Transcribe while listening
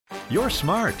You're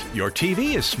smart. Your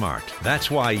TV is smart.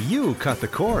 That's why you cut the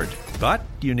cord. But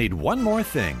you need one more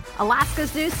thing.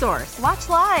 Alaska's news source. Watch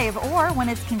live or when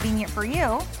it's convenient for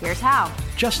you. Here's how.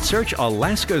 Just search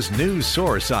Alaska's news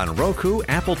source on Roku,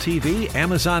 Apple TV,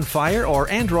 Amazon Fire, or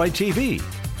Android TV.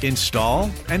 Install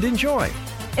and enjoy.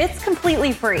 It's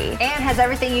completely free and has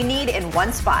everything you need in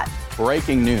one spot.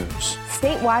 Breaking news.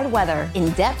 Statewide weather.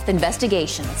 In-depth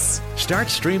investigations. Start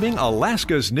streaming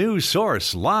Alaska's news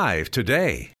source live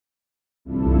today.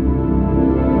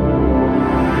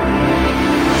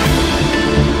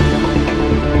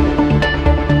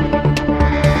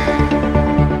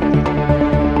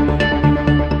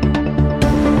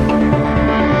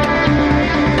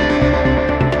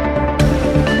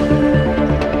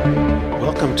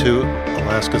 Welcome to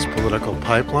Alaska's Political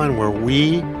Pipeline, where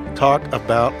we talk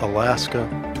about Alaska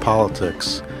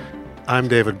politics. I'm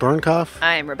David Bernkoff.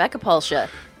 I'm Rebecca Polsha.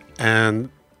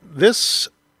 And this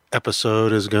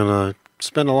episode is going to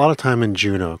spend a lot of time in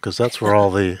Juneau, because that's where all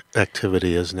the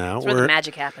activity is now. That's where the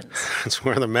magic happens. It's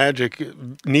where the magic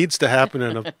needs to happen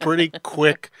in a pretty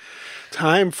quick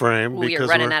time frame. We are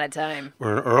running out of time.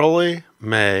 We're in early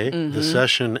May. Mm-hmm. The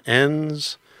session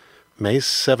ends May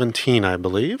 17, I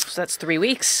believe. So that's 3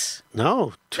 weeks.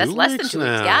 No, 2 that's weeks less than 2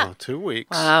 now. weeks, yeah. 2 weeks.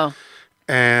 Wow.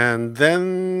 And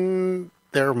then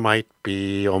there might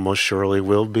be, almost surely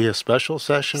will be, a special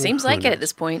session. Seems like it at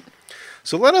this point.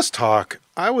 So let us talk.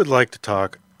 I would like to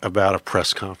talk about a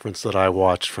press conference that I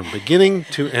watched from beginning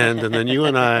to end, and then you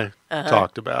and I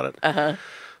talked about it.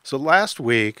 So last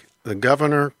week, the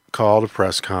governor called a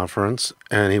press conference,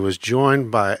 and he was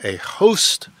joined by a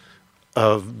host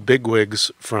of bigwigs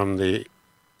from the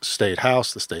state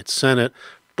house, the state senate,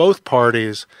 both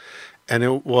parties, and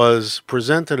it was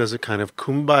presented as a kind of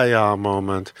kumbaya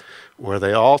moment where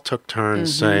they all took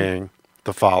turns saying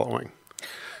the following.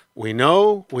 We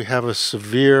know we have a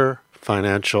severe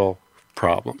financial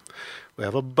problem. We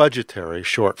have a budgetary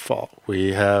shortfall.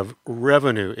 We have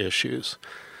revenue issues.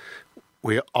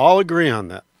 We all agree on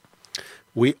that.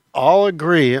 We all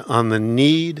agree on the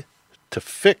need to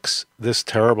fix this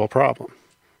terrible problem.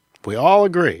 We all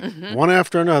agree. One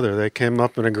after another, they came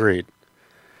up and agreed.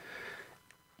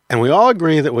 And we all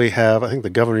agree that we have, I think the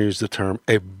governor used the term,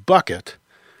 a bucket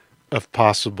of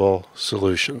possible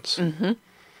solutions.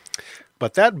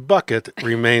 But that bucket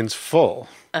remains full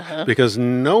because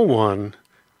no one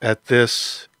at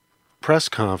this press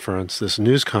conference, this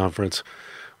news conference,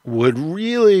 would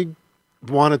really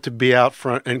want it to be out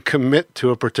front and commit to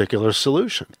a particular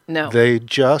solution. No. They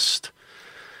just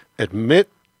admit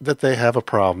that they have a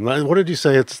problem. What did you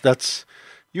say?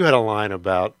 You had a line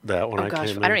about that when I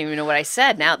came in. I don't even know what I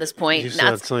said now at this point. You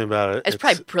said something about it. It's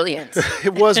probably brilliant.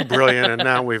 It was brilliant, and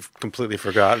now we've completely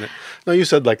forgotten it. No, you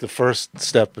said like the first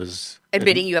step is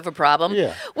admitting you have a problem.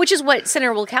 Yeah. Which is what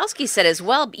Senator Wilkowski said as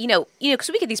well. You know, because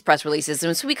we get these press releases,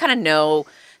 and so we kind of know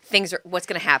what's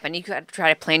going to happen. You got to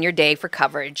try to plan your day for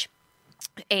coverage.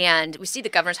 And we see the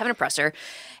governor's having a presser,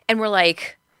 and we're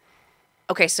like,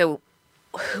 okay, so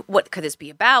what could this be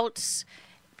about?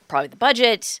 Probably the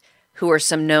budget. Who are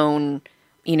some known,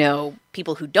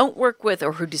 people who don't work with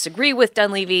or who disagree with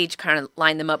Dunleavy, to kind of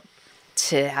line them up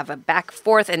to have a back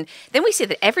forth. And then we see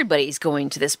that everybody's going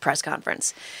to this press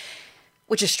conference,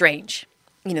 which is strange.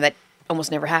 That almost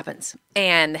never happens.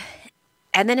 And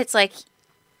then it's like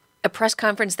a press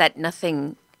conference that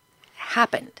nothing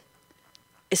happened.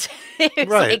 It's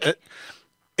right. Like,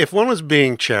 if one was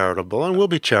being charitable, and we'll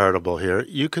be charitable here,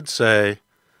 you could say,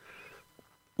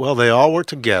 well, they all were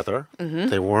together.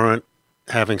 They weren't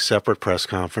having separate press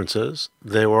conferences.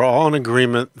 They were all in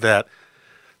agreement that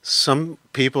some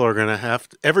people are going to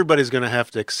everybody's going to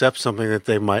have to accept something that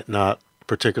they might not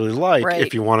particularly like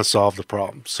if you want to solve the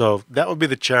problem. So that would be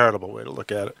the charitable way to look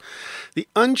at it. The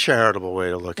uncharitable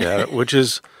way to look at it, which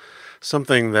is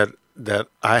something that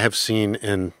I have seen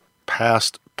in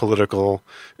past political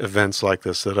events like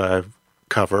this that I've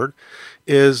covered,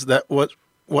 is that what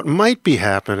might be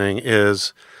happening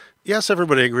is, yes,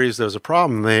 everybody agrees there's a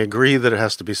problem. They agree that it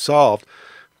has to be solved,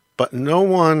 but no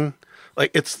one,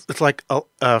 like it's like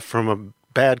from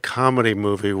a bad comedy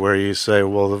movie where you say,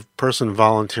 well, the person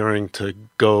volunteering to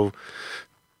go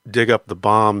dig up the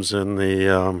bombs in the,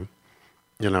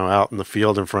 out in the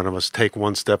field in front of us, take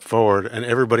one step forward, and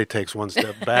everybody takes one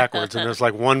step backwards. And there's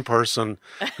like one person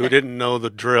who didn't know the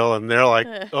drill, and they're like,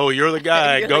 oh, you're the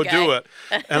guy, go do it.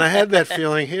 And I had that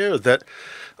feeling here that,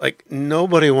 like,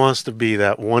 nobody wants to be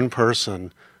that one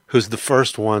person who's the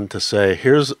first one to say,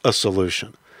 here's a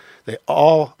solution. They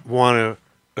all want to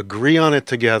agree on it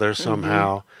together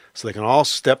somehow, so they can all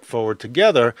step forward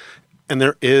together. And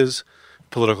there is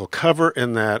political cover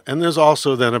in that. And there's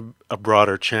also then a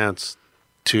broader chance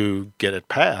to get it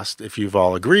passed if you've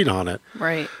all agreed on it.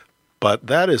 Right. But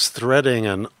that is threading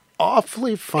an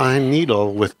awfully fine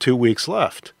needle with 2 weeks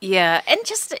left. Yeah, and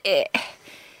just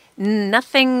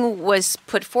nothing was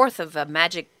put forth of a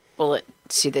magic bullet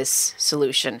to this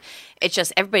solution. It's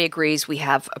just everybody agrees we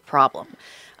have a problem.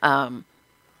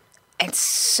 And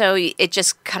so it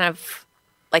just kind of,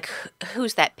 like,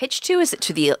 who's that pitched to? Is it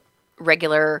to the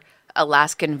regular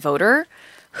Alaskan voter?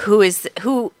 Who is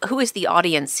the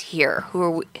audience here?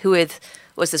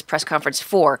 Was this press conference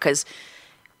for? Because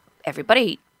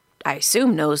everybody, I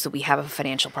assume, knows that we have a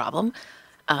financial problem.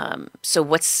 So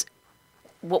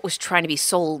what was trying to be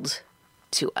sold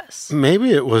to us?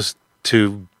 Maybe it was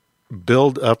to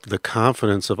build up the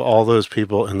confidence of all those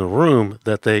people in the room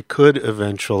that they could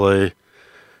eventually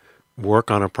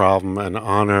work on a problem and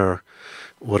honor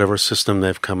whatever system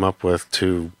they've come up with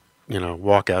to,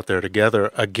 walk out there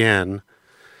together again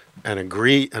and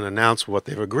agree and announce what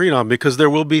they've agreed on, because there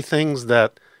will be things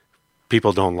that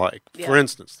people don't like. Yeah. For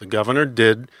instance, the governor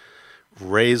did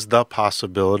raise the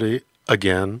possibility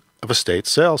again of a state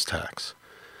sales tax.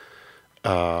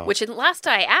 Which, last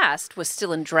I asked, was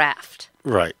still in draft.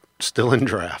 Right, still in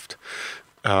draft.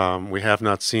 We have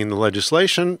not seen the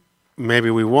legislation. Maybe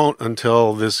we won't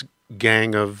until this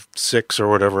gang of 6 or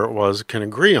whatever it was can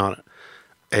agree on it.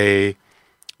 A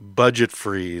budget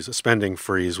freeze, a spending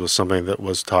freeze was something that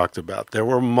was talked about. There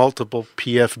were multiple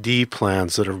PFD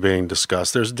plans that are being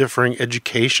discussed. There's differing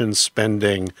education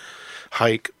spending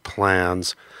hike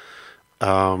plans.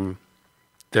 There's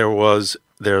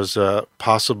a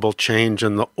possible change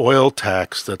in the oil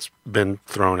tax that's been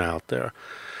thrown out there.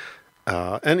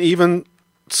 And even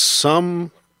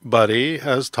somebody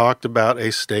has talked about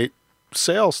a state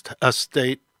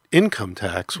income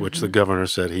tax, which the governor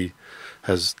said he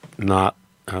has not,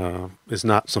 is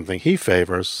not something he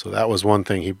favors. So that was one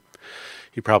thing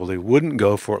he probably wouldn't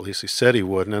go for, at least he said he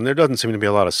wouldn't. And there doesn't seem to be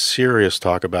a lot of serious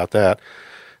talk about that.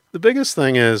 The biggest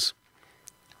thing is,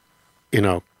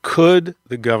 could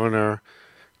the governor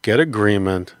get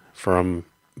agreement from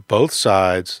both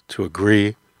sides to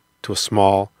agree to a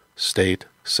small state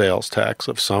sales tax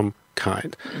of some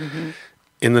kind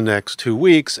in the next 2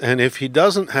 weeks? And if he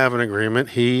doesn't have an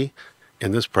agreement, he,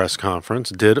 in this press conference,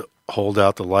 did hold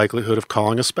out the likelihood of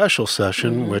calling a special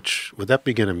session, which, would that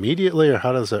begin immediately, or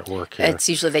how does that work here? It's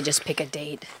usually they just pick a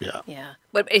date. Yeah.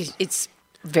 But it's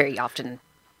very often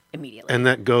immediately. And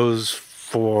that goes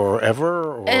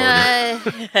forever? Or?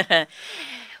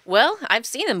 Well, I've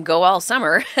seen them go all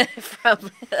summer.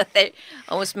 They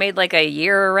almost made like a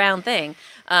year-round thing.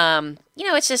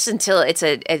 It's just until it's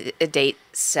a date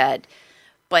set.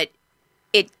 But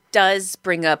it does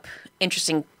bring up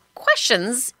interesting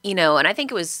questions, and I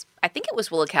think it was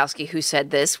Wielechowski who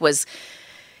said this was,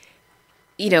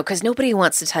 because nobody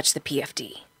wants to touch the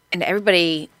PFD, and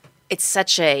everybody, it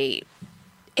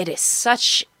is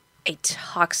such a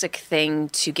toxic thing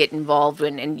to get involved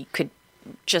in, and you could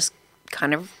just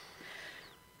kind of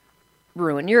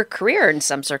ruin your career in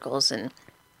some circles. And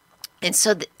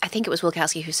so I think it was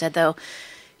Wielechowski who said, though,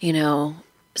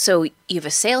 so you have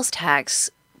a sales tax,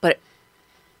 but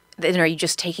then are you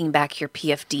just taking back your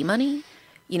PFD money?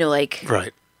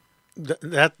 Right.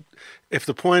 That if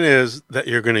the point is that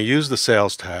you're going to use the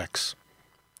sales tax,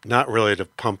 not really to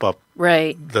pump up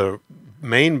the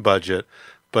main budget,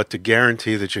 but to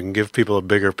guarantee that you can give people a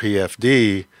bigger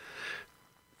PFD,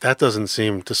 that doesn't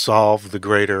seem to solve the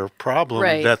greater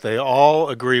problem that they all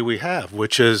agree we have,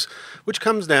 which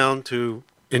comes down to,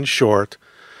 in short,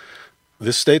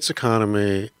 this state's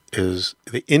economy is,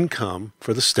 the income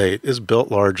for the state is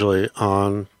built largely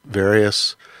on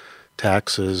various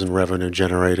taxes and revenue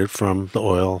generated from the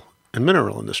oil and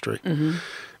mineral industry.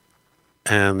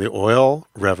 And the oil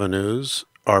revenues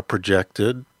are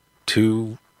projected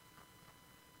to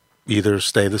either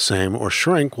stay the same or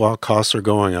shrink while costs are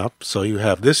going up. So you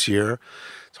have this year,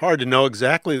 it's hard to know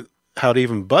exactly how to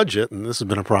even budget, and this has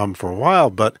been a problem for a while,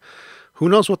 but who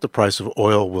knows what the price of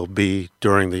oil will be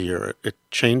during the year? It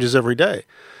changes every day.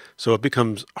 So it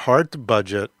becomes hard to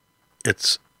budget.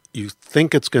 You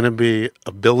think it's going to be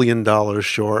 $1 billion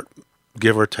short,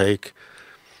 give or take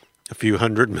a few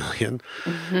 $100 million.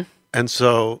 And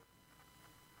so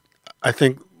I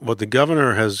think what the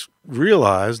governor has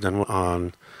realized, and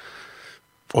on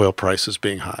oil prices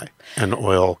being high and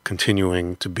oil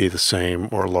continuing to be the same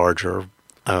or larger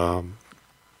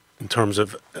in terms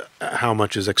of how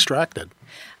much is extracted.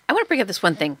 I want to bring up this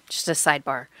one thing, just a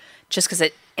sidebar, just because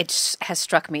it just has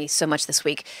struck me so much this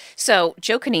week. So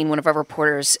Joe Canine, one of our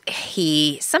reporters,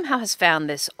 he somehow has found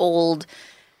this old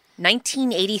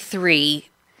 1983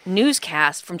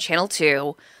 newscast from Channel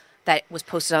 2 that was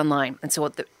posted online. And so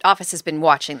the office has been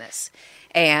watching this.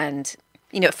 And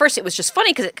at first it was just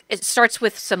funny because it starts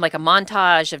with some like a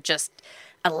montage of just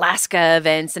Alaska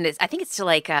events, and I think it's to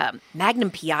like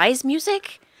Magnum PI's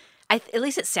music. At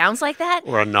least it sounds like that.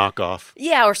 Or a knockoff.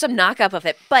 Yeah, or some knockup of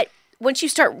it. But once you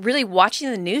start really watching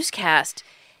the newscast,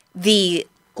 the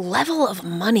level of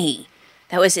money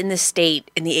that was in the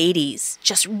state in the 80s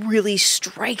just really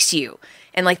strikes you.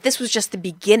 And like this was just the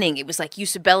beginning. It was like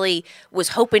Usabelli was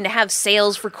hoping to have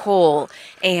sales for coal,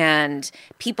 and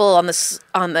people on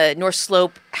the North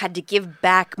Slope had to give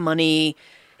back money,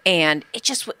 and it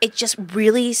just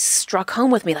really struck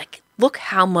home with me. Like, look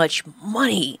how much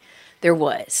money there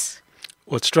was.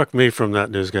 What struck me from that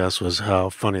newscast was how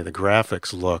funny the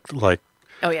graphics looked, like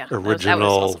original that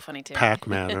was also funny too.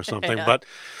 Pac-Man or something, Yeah. but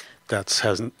that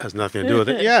has nothing to do with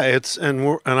it. Yeah,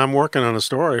 and I'm working on a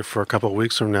story for a couple of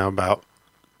weeks from now about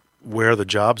where the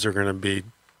jobs are going to be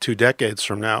 2 decades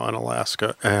from now in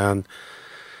Alaska, and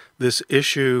this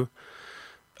issue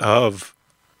of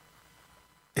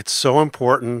it's so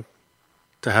important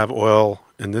to have oil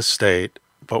in this state,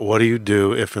 but what do you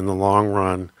do if in the long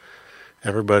run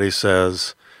everybody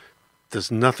says there's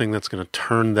nothing that's going to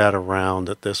turn that around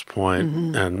at this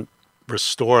point and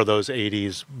restore those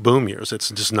 80s boom years? It's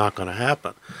just not going to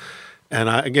happen. And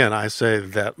I say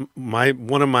that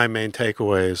one of my main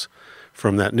takeaways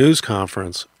from that news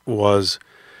conference was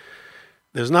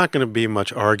there's not going to be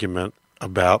much argument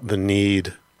about the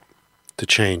need to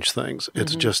change things.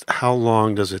 It's just how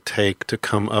long does it take to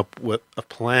come up with a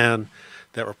plan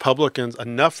that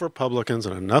enough Republicans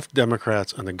and enough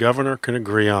Democrats and the governor can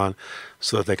agree on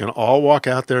so that they can all walk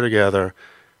out there together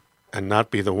and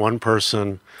not be the one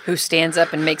person who stands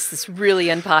up and makes this really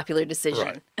unpopular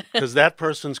decision. Because that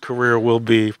person's career will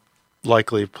be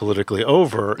likely politically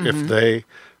over if they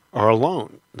are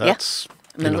alone. That's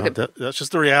that's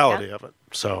just the reality of it.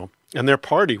 So, and their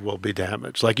party will be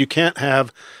damaged. Like, you can't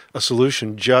have a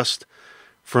solution just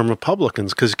from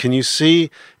Republicans, because can you see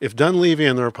if Dunleavy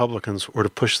and the Republicans were to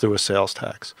push through a sales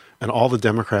tax and all the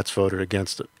Democrats voted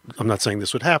against it? I'm not saying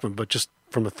this would happen, but just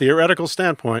from a theoretical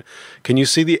standpoint, can you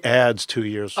see the ads 2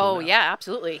 years from now? Oh, yeah,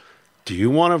 absolutely. Do you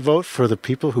want to vote for the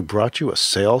people who brought you a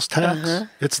sales tax?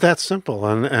 It's that simple,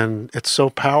 and it's so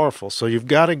powerful. So you've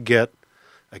got to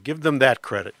I give them that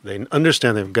credit. They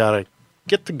understand they've got to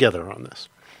get together on this.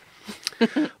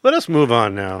 Let us move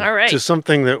on now to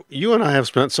something that you and I have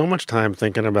spent so much time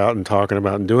thinking about and talking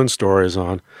about and doing stories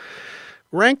on.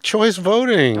 Ranked choice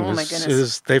voting. Oh, my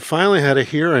goodness. They finally had a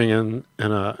hearing in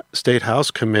a state house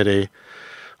committee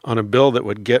on a bill that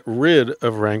would get rid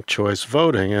of ranked choice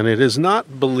voting. And it is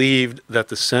not believed that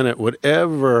the Senate would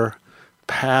ever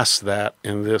pass that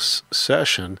in this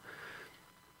session.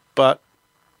 But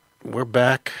we're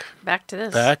back to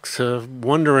this. Back to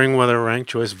wondering whether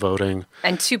ranked choice voting.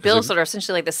 And two bills that are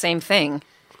essentially like the same thing.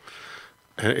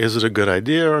 Is it a good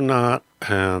idea or not?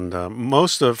 And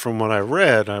from what I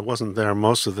read, I wasn't there,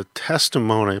 most of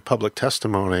the public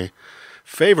testimony,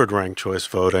 favored ranked choice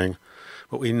voting.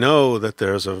 But we know that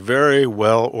there's a very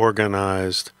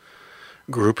well-organized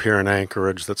group here in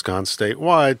Anchorage that's gone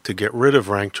statewide to get rid of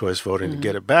ranked choice voting, to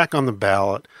get it back on the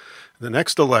ballot the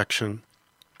next election.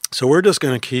 So we're just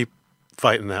going to keep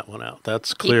fighting that one out.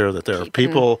 That's clear that there are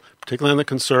people, particularly on the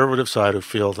conservative side, who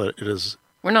feel that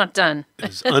we're not done. It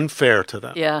is unfair to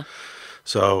them. Yeah.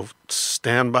 So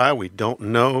stand by. We don't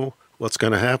know what's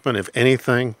going to happen, if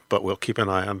anything, but we'll keep an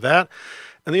eye on that.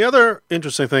 And the other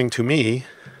interesting thing to me,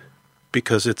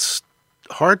 because it's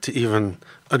hard to even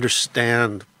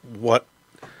understand what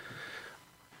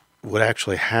would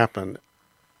actually happen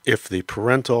if the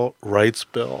parental rights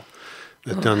bill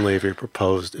that Dunleavy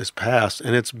proposed is passed,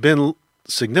 and it's been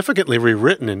significantly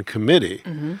rewritten in committee.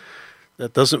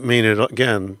 That doesn't mean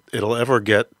it'll ever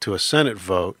get to a Senate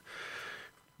vote.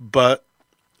 But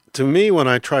to me, when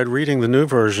I tried reading the new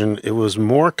version, it was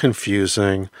more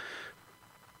confusing.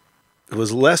 It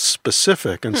was less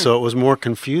specific, and so it was more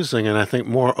confusing, and I think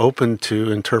more open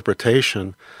to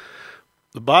interpretation.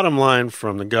 The bottom line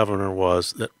from the governor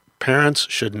was that parents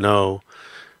should know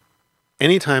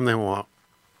anytime they want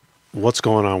what's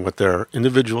going on with their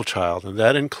individual child, and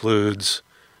that includes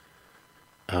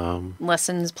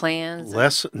lessons, plans.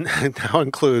 Now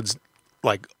includes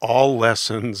like all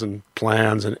lessons and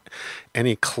plans and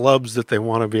any clubs that they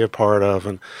want to be a part of,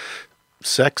 and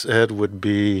sex ed would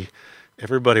be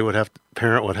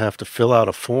parent would have to fill out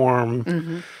a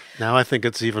form. Now I think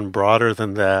it's even broader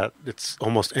than that. It's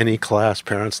almost any class.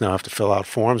 Parents now have to fill out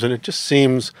forms, and it just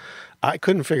seems. I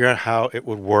couldn't figure out how it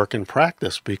would work in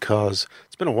practice, because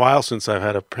it's been a while since I've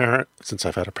had a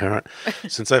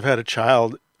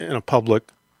child in a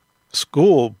public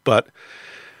school. But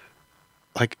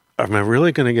like, am I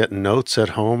really going to get notes at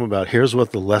home about here's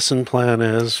what the lesson plan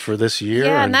is for this year?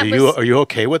 Yeah, and are you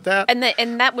okay with that?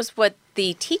 And that was what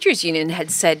the teachers union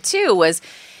had said too, was,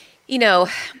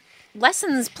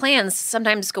 lessons plans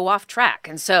sometimes go off track.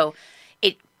 And so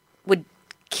it would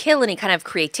kill any kind of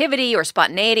creativity or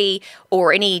spontaneity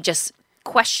or any just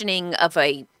questioning of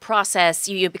a process,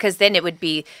 because then it would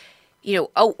be,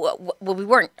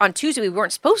 on Tuesday, we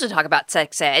weren't supposed to talk about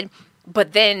sex ed,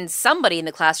 but then somebody in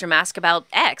the classroom asked about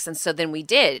X. And so then we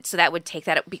did. So that would take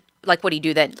that, like, what do you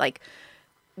do then? Like,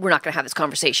 we're not going to have this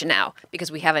conversation now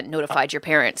because we haven't notified your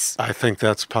parents. I think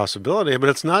that's a possibility, but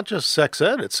it's not just sex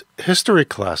ed, it's history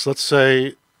class. Let's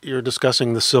say you're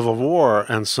discussing the Civil War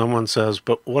and someone says,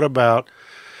 but what about,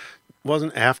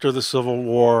 wasn't after the Civil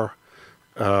War,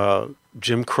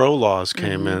 Jim Crow laws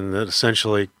came in that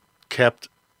essentially kept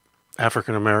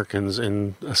African Americans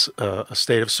in a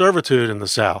state of servitude in the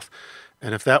South.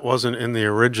 And if that wasn't in the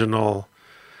original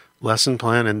lesson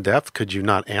plan in depth, could you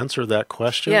not answer that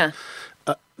question? Yeah.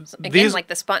 Again, like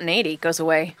the spontaneity goes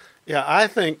away. Yeah, I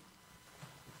think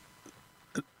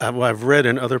I've read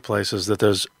in other places that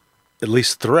there's at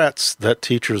least threats that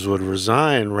teachers would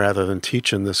resign rather than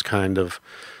teach in this kind of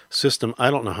system.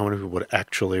 I don't know how many people would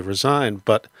actually resign,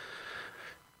 but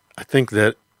I think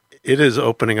that it is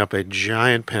opening up a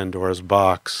giant Pandora's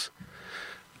box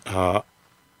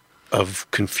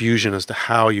of confusion as to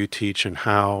how you teach and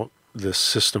how this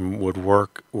system would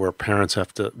work, where parents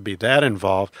have to be that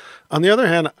involved. On the other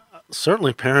hand,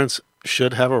 certainly parents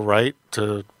should have a right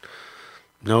to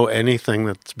know anything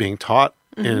that's being taught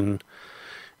in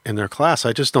their class.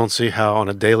 I just don't see how on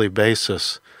a daily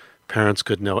basis parents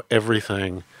could know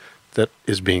everything that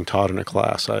is being taught in a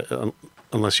class.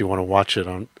 Unless you want to watch it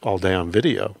all day on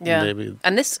video. Yeah. Maybe.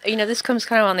 And this comes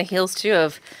kind of on the heels too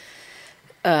of,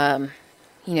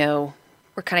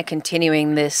 we're kind of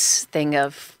continuing this thing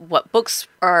of what books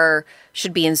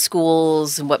should be in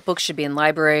schools and what books should be in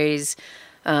libraries,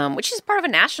 which is part of a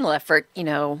national effort.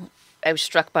 I was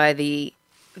struck by the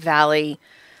Valley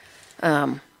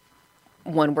one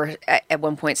where at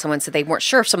one point someone said they weren't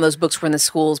sure if some of those books were in the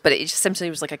schools, but it just essentially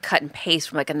was like a cut and paste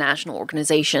from like a national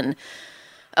organization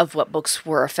of what books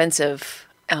were offensive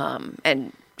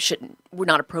and were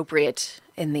not appropriate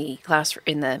in the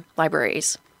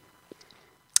libraries.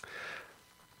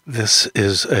 This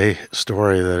is a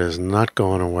story that is not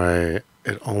going away.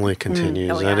 It only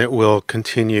continues, and it will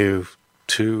continue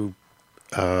to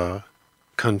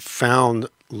confound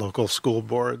local school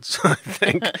boards, I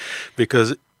think,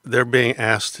 because they're being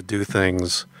asked to do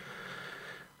things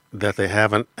that they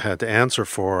haven't had to answer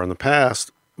for in the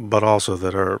past, but also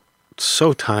that are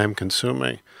so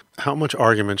time-consuming. How much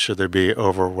argument should there be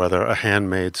over whether A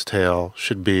Handmaid's Tale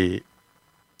should be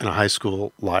in a high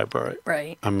school library?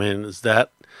 Right. I mean, is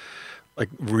that, like,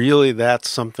 really that's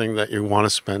something that you want to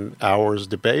spend hours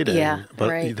debating? Yeah, but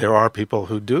right. There are people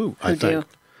who do, I think.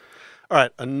 All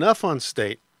right, enough on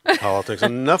state politics,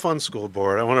 enough on school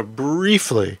board. I want to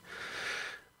briefly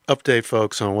update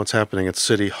folks on what's happening at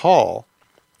City Hall,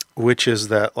 which is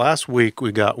that last week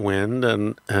we got wind,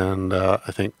 and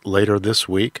I think later this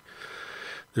week,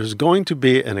 there's going to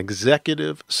be an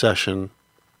executive session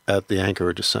at the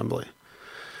Anchorage Assembly.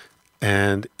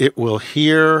 And it will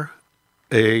hear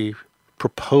a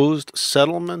proposed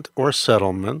settlement or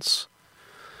settlements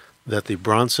that the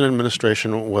Bronson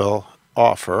administration will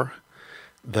offer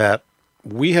that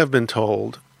we have been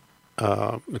told,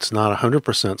 it's not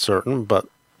 100% certain, but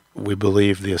we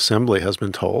believe the Assembly has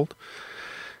been told,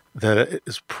 that it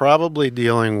is probably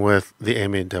dealing with the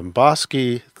Amy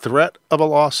Demboski threat of a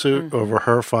lawsuit over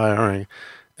her firing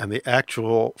and the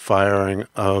actual firing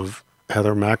of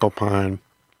Heather McAlpine,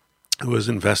 who was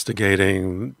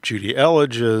investigating Judy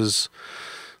Elledge's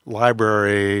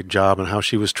library job and how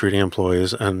she was treating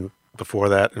employees. And before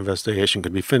that investigation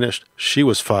could be finished, she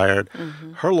was fired.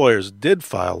 Her lawyers did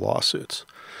file lawsuits.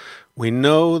 We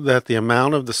know that the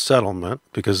amount of the settlement,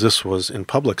 because this was in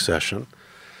public session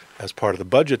as part of the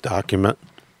budget document,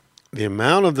 the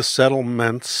amount of the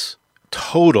settlements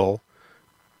total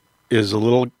is a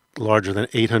little larger than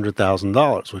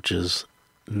 $800,000, which is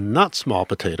not small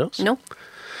potatoes. No.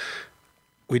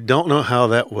 We don't know how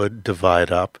that would divide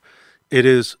up. It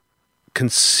is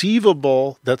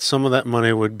conceivable that some of that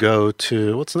money would go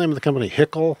to, what's the name of the company?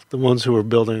 Hickel, the ones who were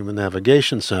building the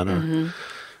navigation center.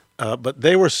 But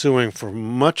they were suing for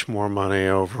much more money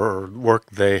over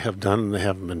work they have done and they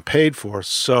haven't been paid for.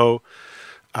 So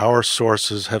our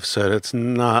sources have said it's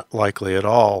not likely at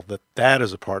all that that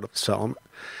is a part of the settlement.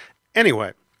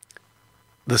 Anyway,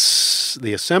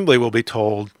 the Assembly will be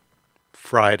told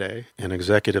Friday in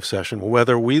executive session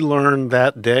whether we learn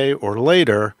that day or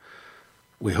later.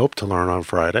 We hope to learn on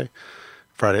Friday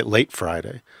late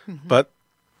Friday. But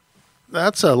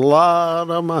that's a lot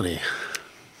of money.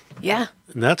 Yeah.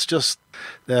 And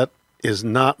that is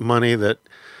not money that,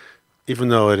 even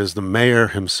though it is the mayor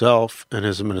himself and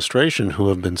his administration who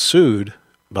have been sued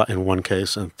in one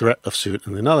case and threat of suit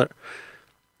in another,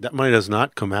 that money does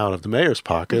not come out of the mayor's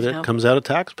pocket. No. It comes out of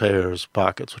taxpayers'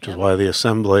 pockets, which is why the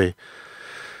assembly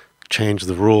changed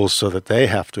the rules so that they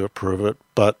have to approve it.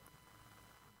 But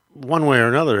one way or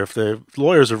another, if the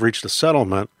lawyers have reached a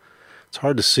settlement, it's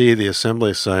hard to see the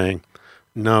assembly saying,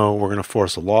 no, we're going to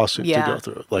force a lawsuit to go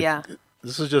through.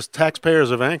 This is just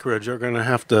taxpayers of Anchorage are going to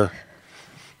have to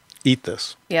eat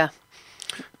this. Yeah.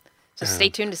 So stay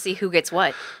tuned to see who gets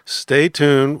what. Stay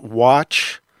tuned.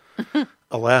 Watch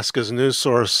Alaska's news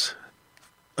source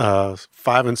 5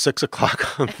 and 6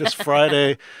 o'clock on this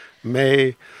Friday,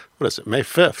 May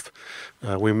 5th.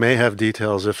 We may have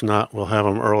details. If not, we'll have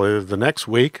them early the next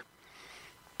week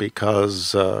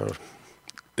because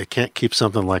they can't keep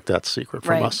something like that secret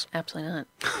from us. Absolutely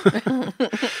not.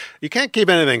 You can't keep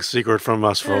anything secret from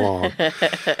us for long,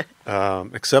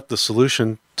 except the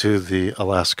solution to the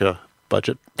Alaska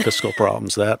budget fiscal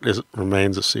problems. That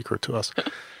remains a secret to us.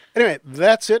 Anyway,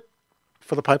 that's it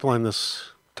for the pipeline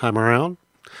this time around.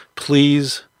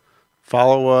 Please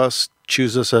follow us,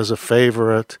 choose us as a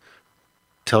favorite,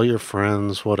 tell your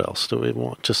friends. What else do we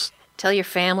want? Just tell your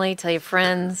family, tell your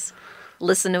friends,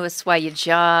 listen to us while you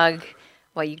jog,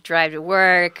 while you drive to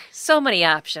work. So many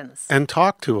options. And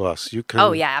talk to us. You can.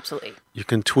 Oh, yeah, absolutely. You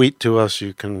can tweet to us.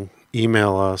 You can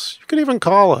email us. You can even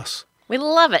call us. We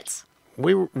love it.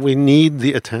 We need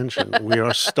the attention. We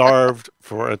are starved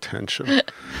for attention.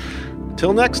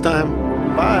 Till next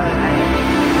time. Bye.